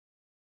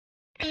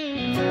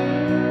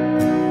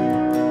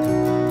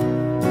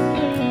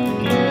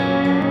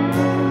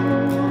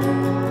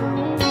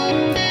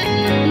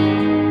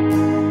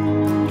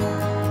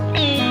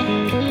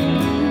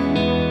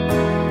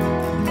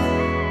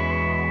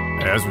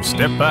we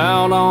step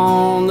out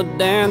on the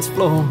dance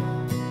floor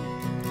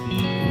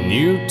and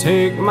you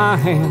take my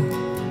hand,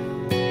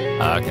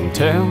 I can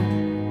tell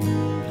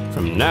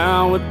from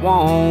now it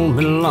won't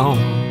be long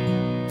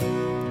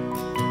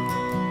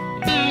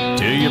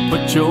till you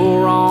put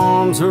your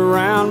arms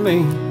around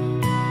me,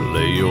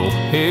 lay your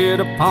head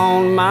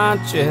upon my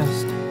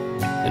chest,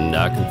 and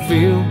I can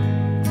feel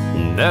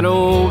that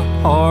old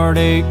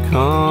heartache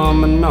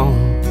coming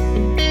on.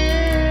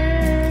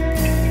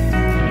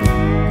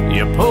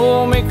 You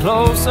pull me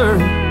closer,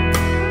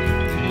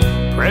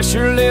 press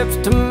your lips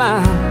to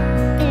mine,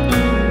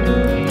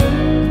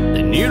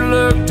 then you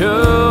looked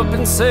up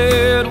and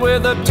said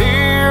with a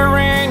tear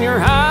in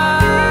your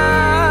eye,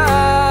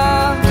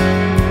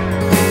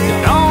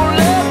 don't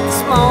let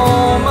this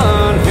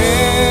moment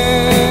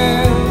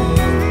end.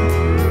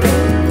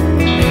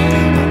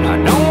 I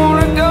don't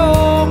want to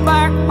go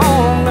back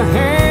home to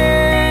him.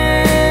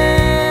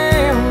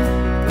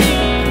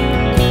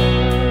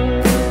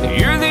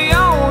 You're the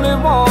only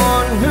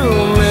one who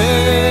makes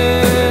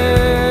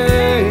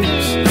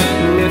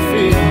me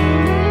feel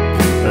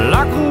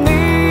like I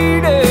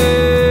need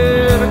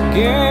it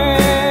again.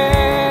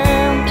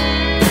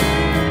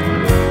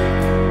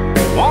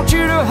 Want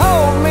you to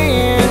hold me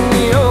in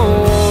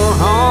your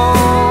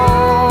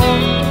arms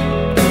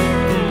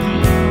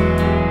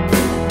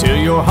till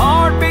your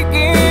heart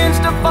begins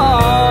to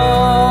fall.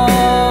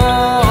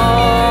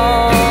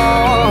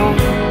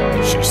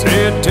 She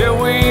said till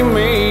we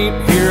meet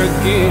here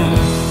again.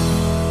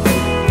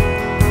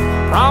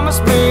 Promise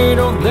me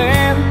till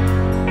then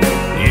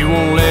you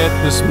won't let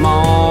this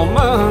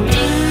moment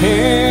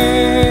end.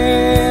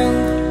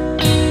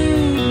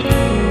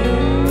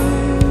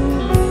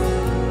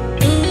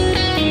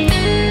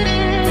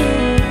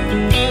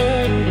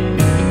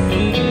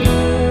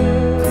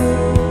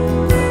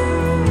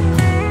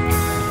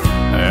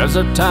 As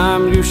the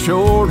time grew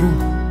shorter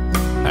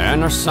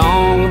and our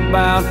song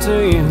about to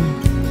end,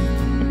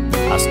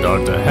 I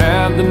start to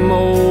have them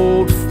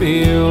old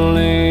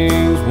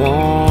feelings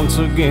once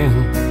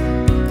again.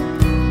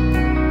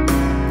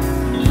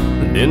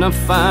 And then I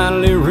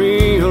finally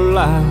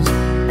realized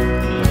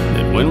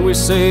that when we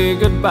say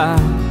goodbye,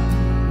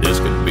 this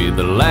could be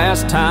the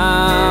last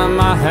time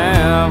I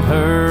have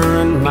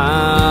her in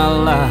my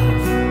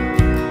life.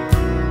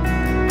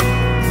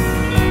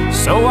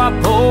 So I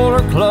pulled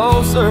her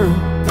closer,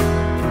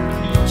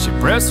 she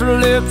pressed her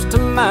lips to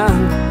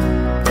mine,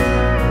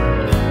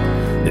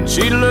 then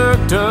she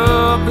looked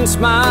up and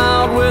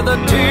smiled with a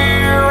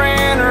tear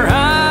in her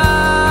eye.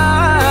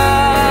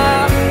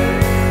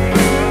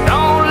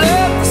 Don't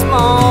let this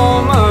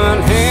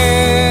moment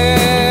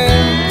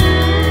end.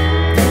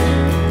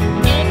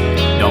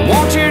 Don't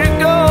want you to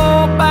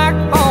go back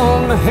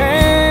home to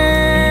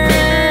him.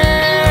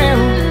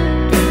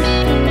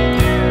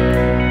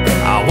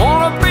 I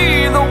wanna be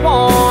the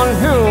one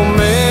who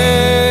makes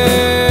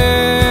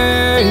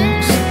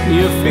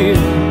you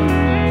feel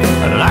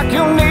like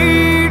you'll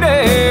need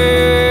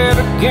it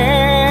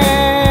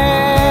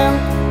again.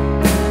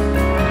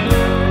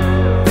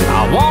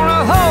 I wanna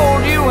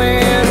hold you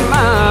in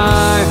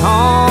my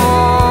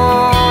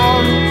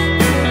arms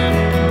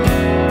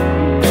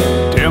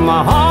till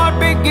my heart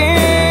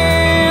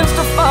begins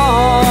to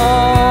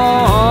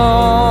fall.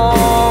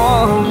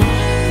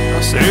 I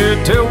said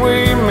till we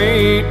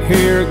meet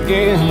here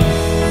again.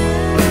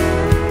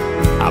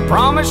 I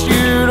promise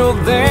you till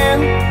then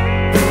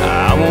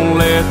I won't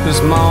let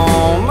this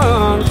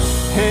moment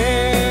end.